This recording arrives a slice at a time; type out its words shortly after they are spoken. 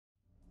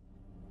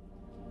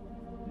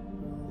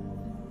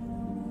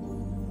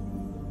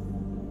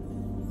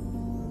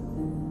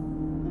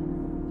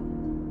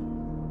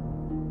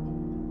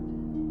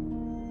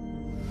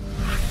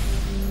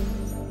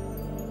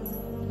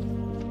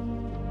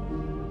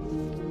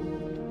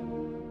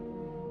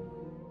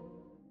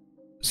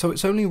So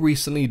it's only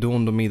recently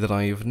dawned on me that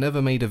I've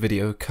never made a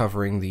video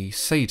covering the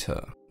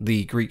Satyr,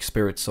 the Greek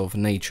spirits of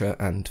nature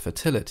and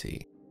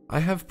fertility. I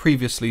have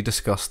previously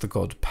discussed the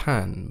god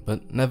Pan,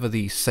 but never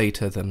the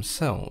Satyr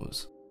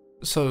themselves.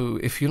 So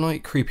if you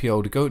like creepy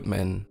old goat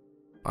men,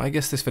 I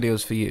guess this video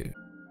is for you.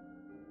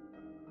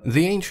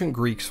 The ancient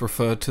Greeks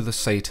referred to the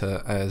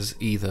Satyr as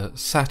either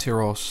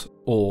Satyros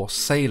or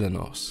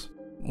Salenos,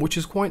 which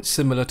is quite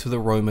similar to the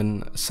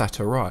Roman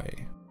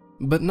Satyri.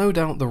 But no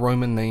doubt the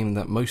Roman name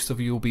that most of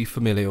you will be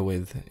familiar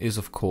with is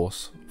of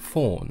course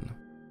faun.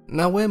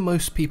 Now where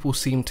most people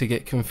seem to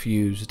get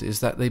confused is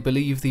that they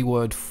believe the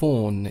word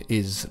faun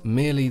is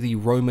merely the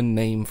Roman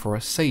name for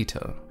a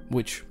satyr,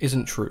 which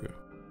isn't true.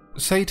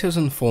 Satyrs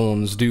and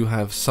fauns do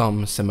have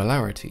some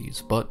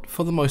similarities, but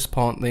for the most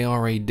part they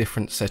are a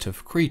different set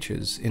of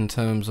creatures in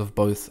terms of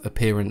both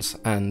appearance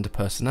and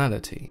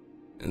personality.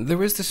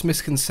 There is this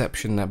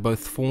misconception that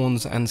both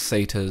fauns and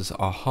satyrs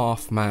are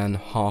half man,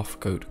 half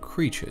goat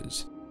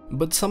creatures,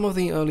 but some of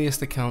the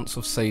earliest accounts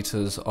of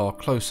satyrs are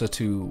closer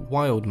to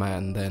wild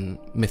man than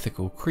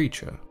mythical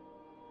creature.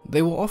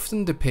 They were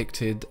often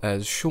depicted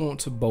as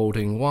short,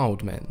 balding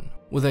wild men,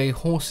 with a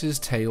horse's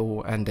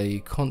tail and a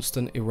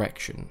constant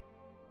erection,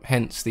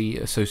 hence the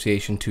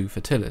association to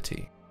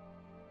fertility.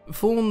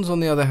 Fauns, on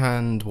the other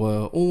hand,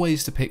 were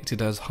always depicted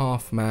as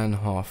half man,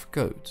 half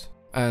goat,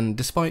 and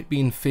despite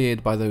being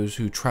feared by those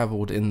who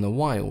travelled in the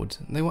wild,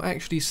 they were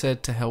actually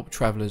said to help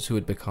travellers who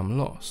had become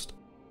lost.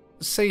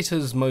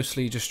 Satyrs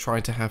mostly just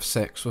tried to have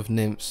sex with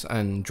nymphs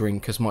and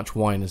drink as much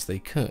wine as they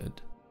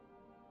could.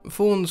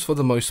 Fauns for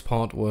the most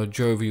part were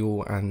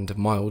jovial and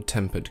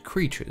mild-tempered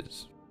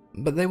creatures,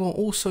 but they were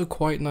also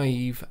quite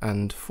naive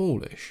and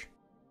foolish,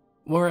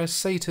 whereas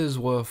satyrs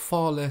were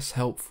far less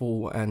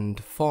helpful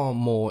and far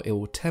more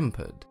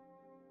ill-tempered.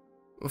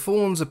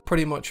 Fauns are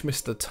pretty much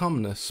Mr.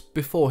 Tumnus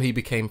before he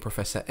became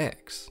Professor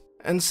X,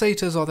 and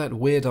satyrs are that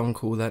weird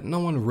uncle that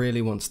no one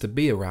really wants to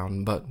be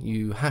around, but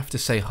you have to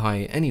say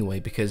hi anyway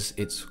because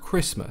it's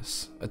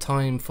Christmas, a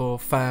time for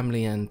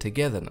family and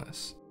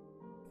togetherness.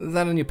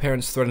 That and your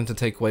parents threaten to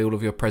take away all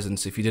of your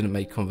presents if you didn't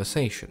make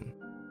conversation.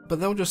 But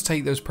they'll just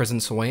take those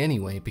presents away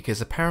anyway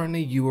because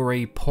apparently you were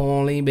a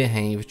poorly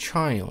behaved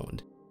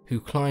child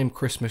who climbed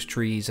Christmas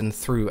trees and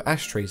threw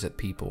ashtrays at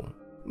people.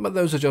 But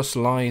those are just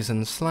lies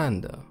and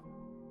slander.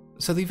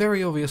 So the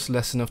very obvious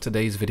lesson of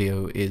today's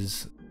video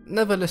is,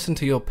 never listen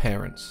to your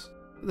parents.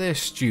 They're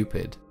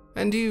stupid,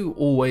 and you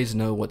always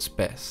know what's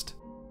best.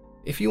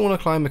 If you want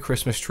to climb a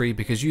Christmas tree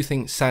because you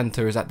think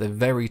Santa is at the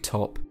very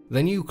top,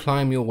 then you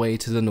climb your way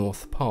to the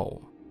North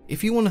Pole.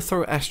 If you want to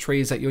throw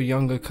ashtrays at your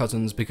younger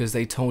cousins because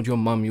they told your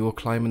mum you were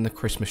climbing the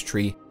Christmas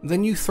tree,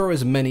 then you throw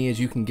as many as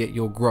you can get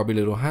your grubby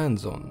little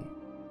hands on.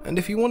 And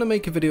if you want to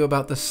make a video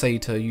about the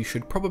satyr, you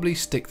should probably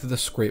stick to the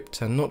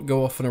script and not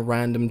go off on a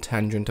random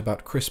tangent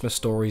about Christmas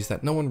stories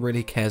that no one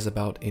really cares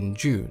about in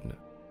June.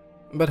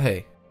 But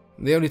hey,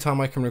 the only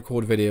time I can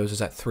record videos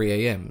is at 3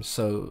 AM,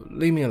 so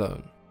leave me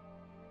alone.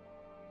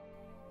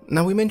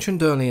 Now we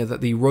mentioned earlier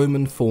that the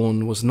Roman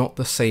faun was not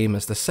the same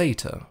as the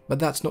satyr, but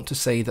that's not to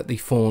say that the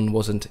faun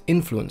wasn't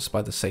influenced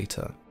by the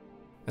satyr.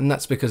 And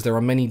that's because there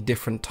are many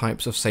different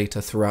types of satyr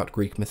throughout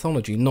Greek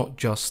mythology, not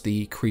just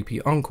the creepy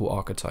uncle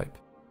archetype.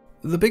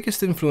 The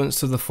biggest influence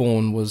to the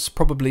faun was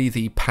probably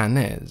the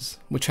Panes,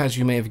 which as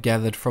you may have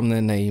gathered from their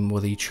name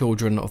were the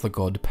children of the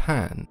god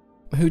Pan,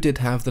 who did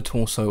have the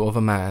torso of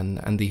a man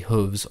and the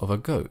hooves of a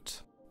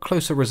goat,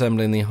 closer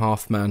resembling the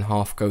half-man,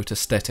 half-goat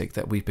aesthetic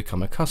that we've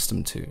become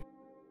accustomed to.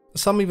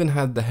 Some even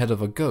had the head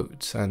of a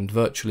goat and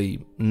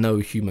virtually no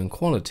human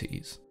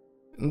qualities.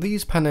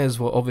 These Panes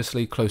were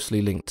obviously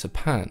closely linked to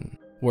Pan,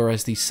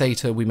 whereas the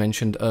satyr we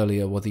mentioned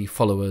earlier were the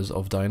followers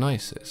of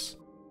Dionysus.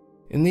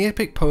 In the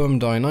epic poem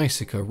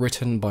Dionysica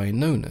written by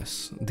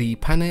Nonnus, the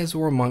Panes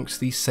were amongst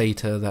the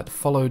satyr that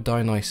followed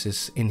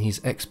Dionysus in his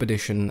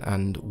expedition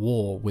and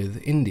war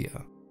with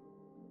India.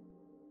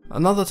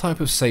 Another type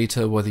of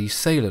satyr were the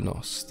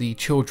Salenos, the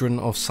children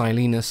of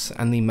Silenus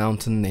and the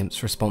mountain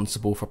nymphs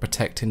responsible for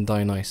protecting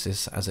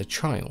Dionysus as a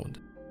child.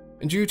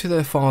 Due to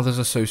their father's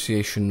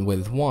association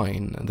with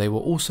wine, they were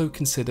also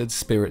considered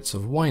spirits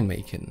of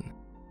winemaking,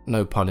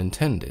 no pun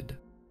intended.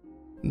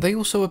 They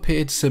also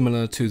appeared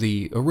similar to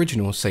the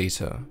original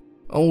satyr,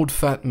 old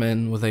fat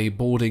men with a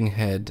balding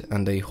head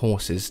and a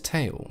horse's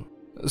tail.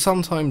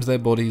 Sometimes their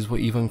bodies were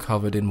even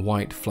covered in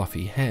white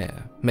fluffy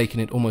hair, making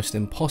it almost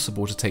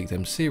impossible to take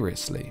them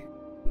seriously.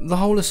 The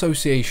whole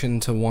association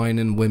to wine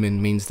and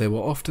women means they were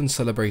often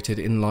celebrated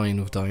in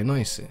line with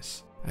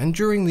Dionysus, and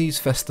during these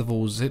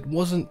festivals it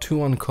wasn't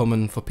too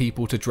uncommon for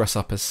people to dress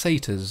up as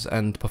satyrs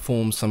and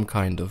perform some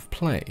kind of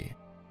play.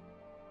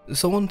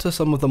 So on to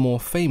some of the more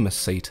famous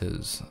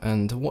satyrs,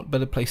 and what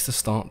better place to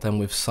start than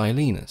with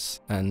Silenus,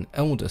 an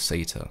elder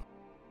satyr.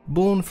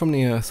 Born from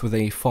the earth with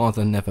a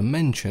father never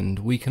mentioned,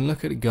 we can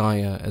look at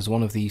Gaia as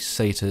one of these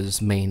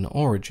satyrs' main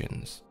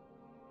origins.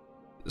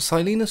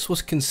 Silenus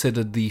was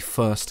considered the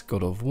first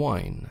god of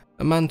wine,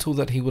 a mantle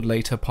that he would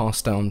later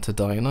pass down to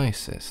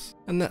Dionysus,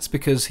 and that's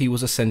because he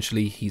was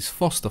essentially his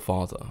foster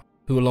father,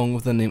 who along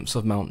with the nymphs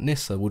of Mount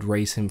Nysa would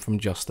raise him from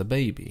just a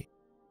baby.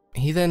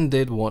 He then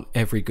did what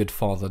every good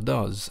father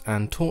does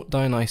and taught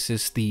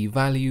Dionysus the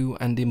value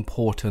and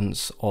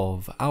importance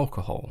of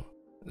alcohol.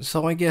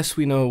 So I guess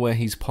we know where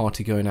his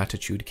party-going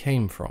attitude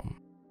came from.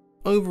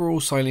 Overall,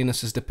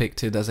 Silenus is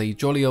depicted as a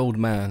jolly old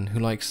man who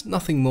likes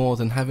nothing more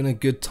than having a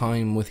good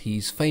time with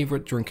his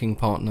favourite drinking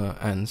partner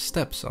and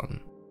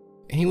stepson.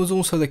 He was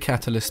also the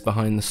catalyst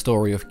behind the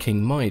story of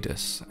King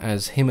Midas,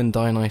 as him and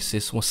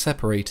Dionysus were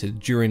separated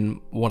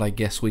during what I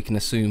guess we can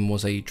assume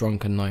was a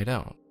drunken night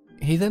out.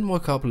 He then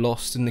woke up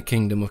lost in the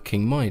kingdom of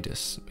King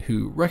Midas,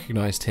 who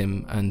recognised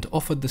him and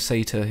offered the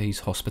satyr his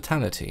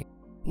hospitality.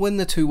 When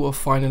the two were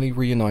finally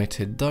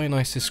reunited,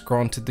 Dionysus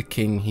granted the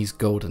king his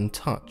golden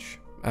touch,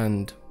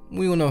 and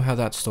we all know how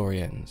that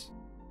story ends.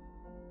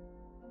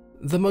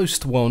 The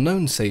most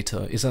well-known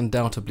satyr is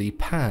undoubtedly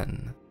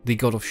Pan, the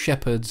god of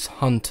shepherds,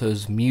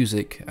 hunters,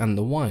 music, and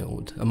the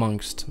wild,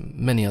 amongst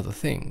many other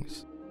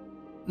things.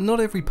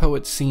 Not every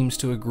poet seems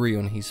to agree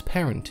on his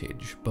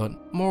parentage,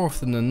 but more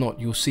often than not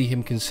you'll see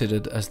him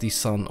considered as the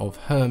son of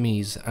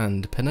Hermes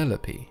and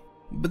Penelope.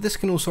 But this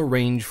can also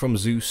range from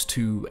Zeus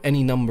to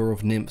any number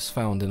of nymphs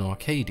found in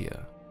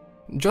Arcadia.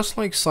 Just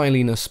like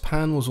Silenus,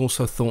 Pan was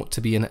also thought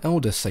to be an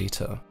elder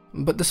satyr,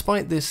 but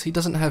despite this he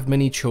doesn't have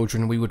many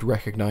children we would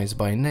recognise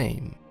by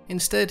name.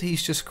 Instead,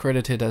 he's just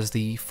credited as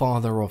the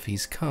father of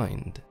his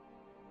kind.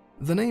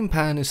 The name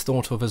Pan is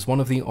thought of as one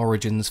of the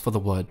origins for the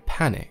word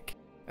panic,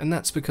 and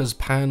that's because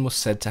Pan was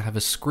said to have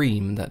a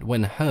scream that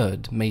when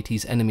heard made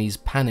his enemies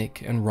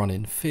panic and run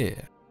in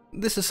fear.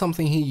 This is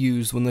something he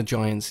used when the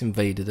giants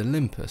invaded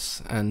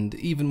Olympus, and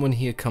even when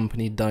he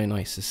accompanied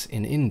Dionysus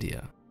in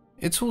India.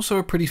 It's also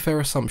a pretty fair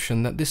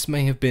assumption that this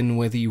may have been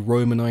where the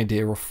Roman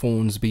idea of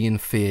fauns being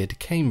feared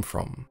came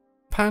from.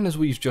 Pan, as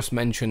we've just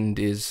mentioned,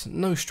 is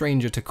no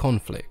stranger to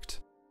conflict.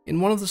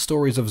 In one of the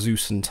stories of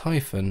Zeus and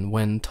Typhon,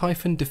 when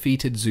Typhon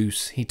defeated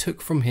Zeus, he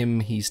took from him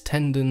his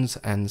tendons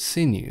and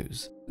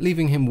sinews,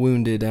 leaving him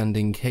wounded and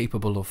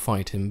incapable of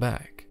fighting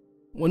back.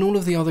 When all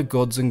of the other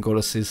gods and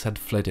goddesses had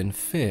fled in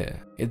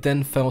fear, it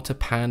then fell to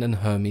Pan and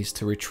Hermes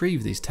to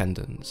retrieve these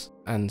tendons,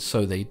 and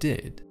so they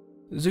did.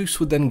 Zeus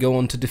would then go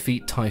on to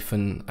defeat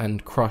Typhon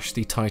and crush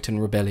the Titan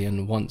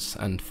rebellion once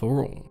and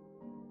for all.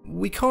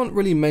 We can't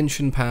really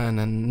mention Pan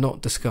and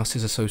not discuss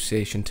his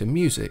association to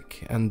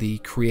music and the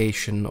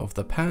creation of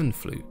the pan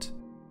flute.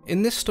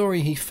 In this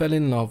story he fell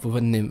in love with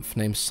a nymph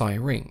named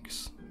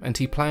Syrinx, and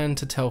he planned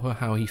to tell her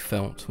how he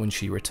felt when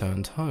she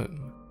returned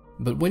home.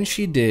 But when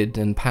she did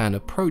and Pan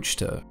approached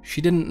her,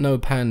 she didn't know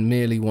Pan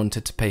merely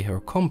wanted to pay her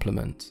a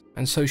compliment,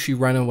 and so she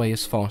ran away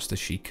as fast as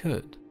she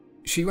could.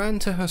 She ran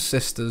to her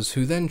sisters,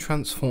 who then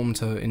transformed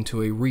her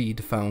into a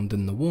reed found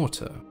in the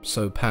water,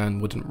 so Pan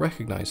wouldn't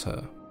recognise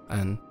her,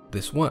 and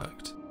this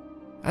worked.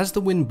 As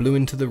the wind blew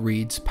into the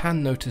reeds,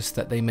 Pan noticed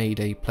that they made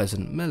a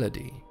pleasant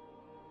melody.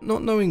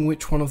 Not knowing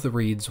which one of the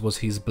reeds was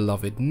his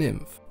beloved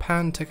nymph,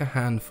 Pan took a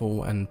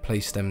handful and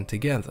placed them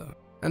together,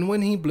 and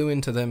when he blew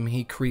into them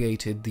he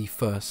created the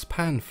first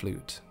pan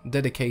flute,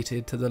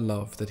 dedicated to the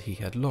love that he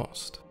had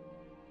lost.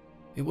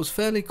 It was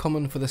fairly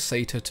common for the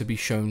satyr to be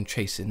shown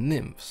chasing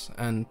nymphs,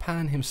 and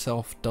Pan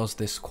himself does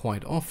this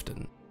quite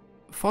often.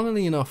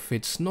 Funnily enough,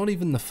 it's not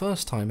even the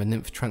first time a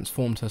nymph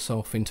transformed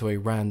herself into a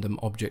random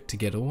object to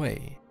get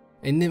away.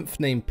 A nymph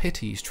named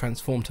Pitys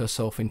transformed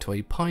herself into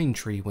a pine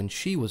tree when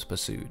she was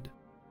pursued.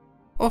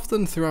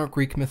 Often throughout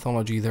Greek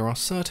mythology there are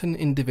certain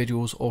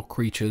individuals or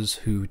creatures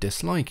who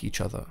dislike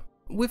each other.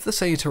 With the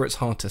satyr it's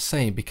hard to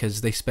say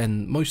because they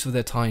spend most of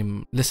their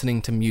time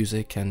listening to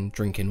music and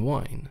drinking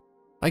wine.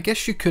 I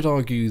guess you could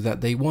argue that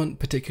they weren't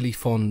particularly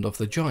fond of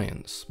the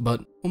giants,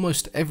 but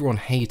almost everyone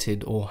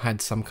hated or had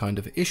some kind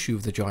of issue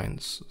with the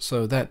giants,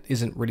 so that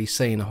isn't really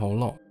saying a whole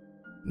lot.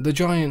 The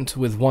giant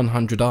with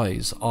 100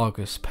 eyes,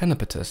 Argus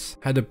Penipatus,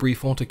 had a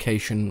brief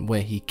altercation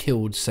where he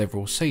killed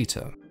several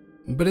satyr.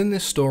 But in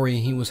this story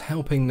he was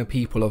helping the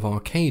people of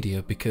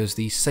Arcadia because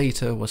the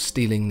satyr was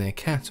stealing their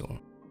cattle.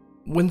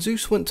 When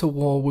Zeus went to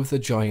war with the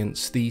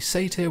giants, the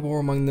satyr were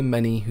among the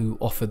many who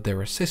offered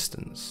their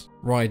assistance,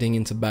 riding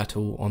into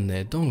battle on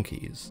their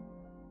donkeys.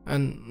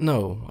 And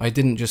no, I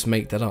didn't just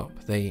make that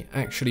up, they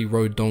actually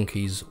rode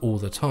donkeys all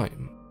the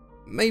time.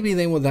 Maybe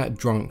they were that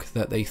drunk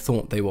that they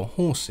thought they were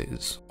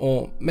horses,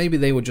 or maybe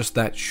they were just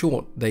that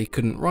short they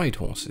couldn't ride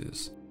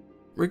horses.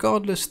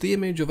 Regardless, the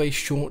image of a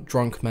short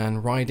drunk man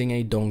riding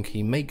a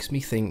donkey makes me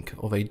think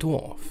of a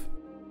dwarf.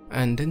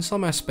 And in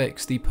some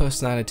aspects the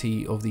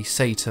personality of the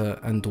satyr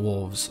and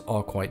dwarves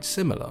are quite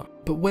similar,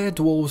 but where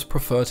dwarves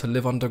prefer to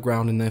live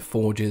underground in their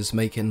forges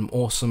making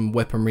awesome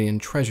weaponry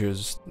and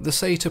treasures, the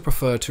satyr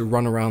prefer to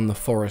run around the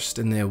forest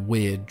in their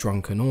weird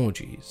drunken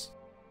orgies.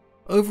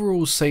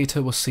 Overall,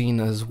 satyr was seen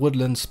as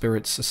woodland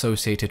spirits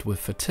associated with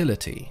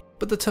fertility,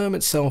 but the term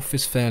itself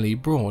is fairly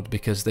broad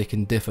because they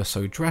can differ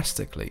so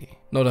drastically,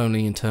 not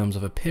only in terms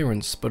of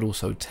appearance but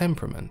also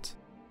temperament.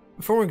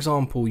 For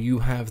example, you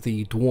have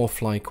the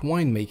dwarf-like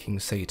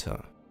winemaking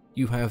satyr,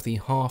 you have the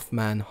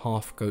half-man,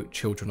 half-goat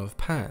children of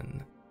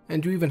Pan,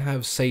 and you even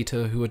have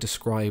satyr who are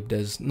described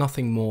as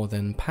nothing more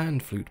than pan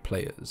flute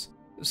players,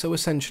 so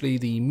essentially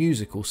the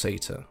musical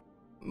satyr.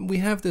 We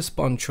have this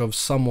bunch of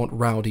somewhat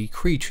rowdy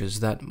creatures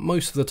that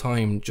most of the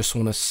time just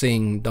want to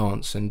sing,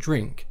 dance and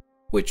drink,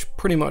 which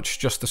pretty much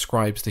just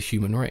describes the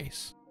human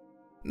race.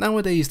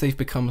 Nowadays they've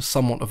become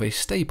somewhat of a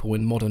staple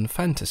in modern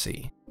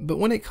fantasy, but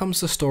when it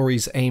comes to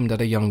stories aimed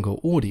at a younger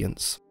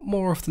audience,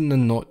 more often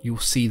than not you'll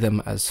see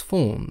them as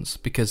fauns,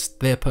 because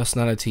their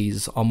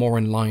personalities are more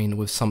in line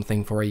with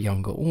something for a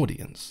younger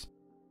audience.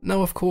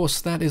 Now of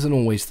course that isn't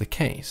always the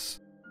case.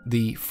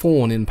 The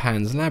faun in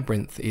Pan's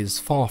Labyrinth is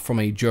far from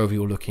a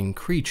jovial looking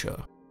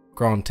creature.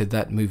 Granted,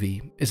 that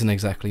movie isn't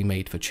exactly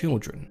made for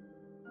children.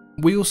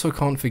 We also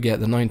can't forget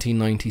the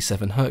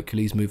 1997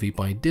 Hercules movie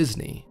by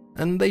Disney,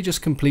 and they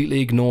just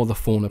completely ignore the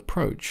faun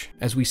approach,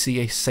 as we see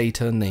a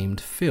satyr named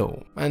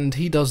Phil, and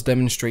he does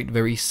demonstrate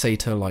very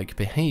satyr-like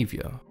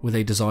behaviour, with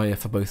a desire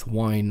for both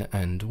wine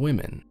and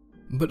women.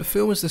 But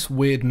Phil is this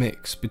weird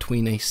mix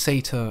between a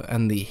satyr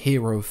and the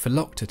hero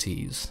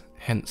Philoctetes,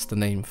 hence the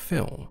name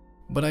Phil.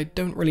 But I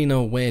don't really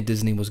know where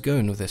Disney was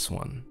going with this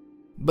one.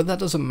 But that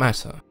doesn't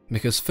matter,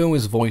 because Phil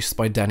is voiced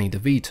by Danny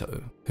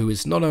DeVito, who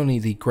is not only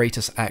the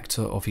greatest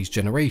actor of his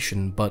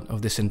generation, but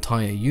of this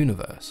entire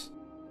universe.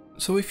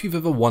 So if you've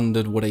ever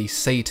wondered what a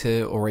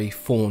satyr or a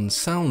faun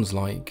sounds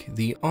like,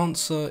 the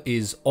answer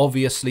is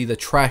obviously the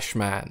trash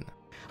man.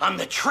 I'm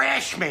the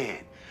trash man.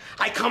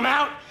 I come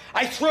out,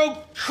 I throw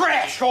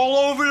trash all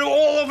over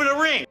the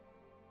ring.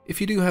 If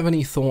you do have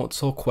any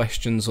thoughts or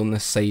questions on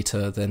this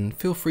satyr, then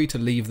feel free to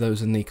leave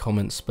those in the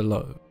comments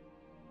below.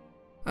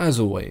 As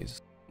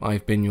always,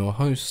 I've been your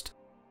host,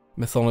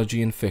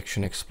 Mythology and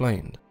Fiction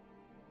Explained.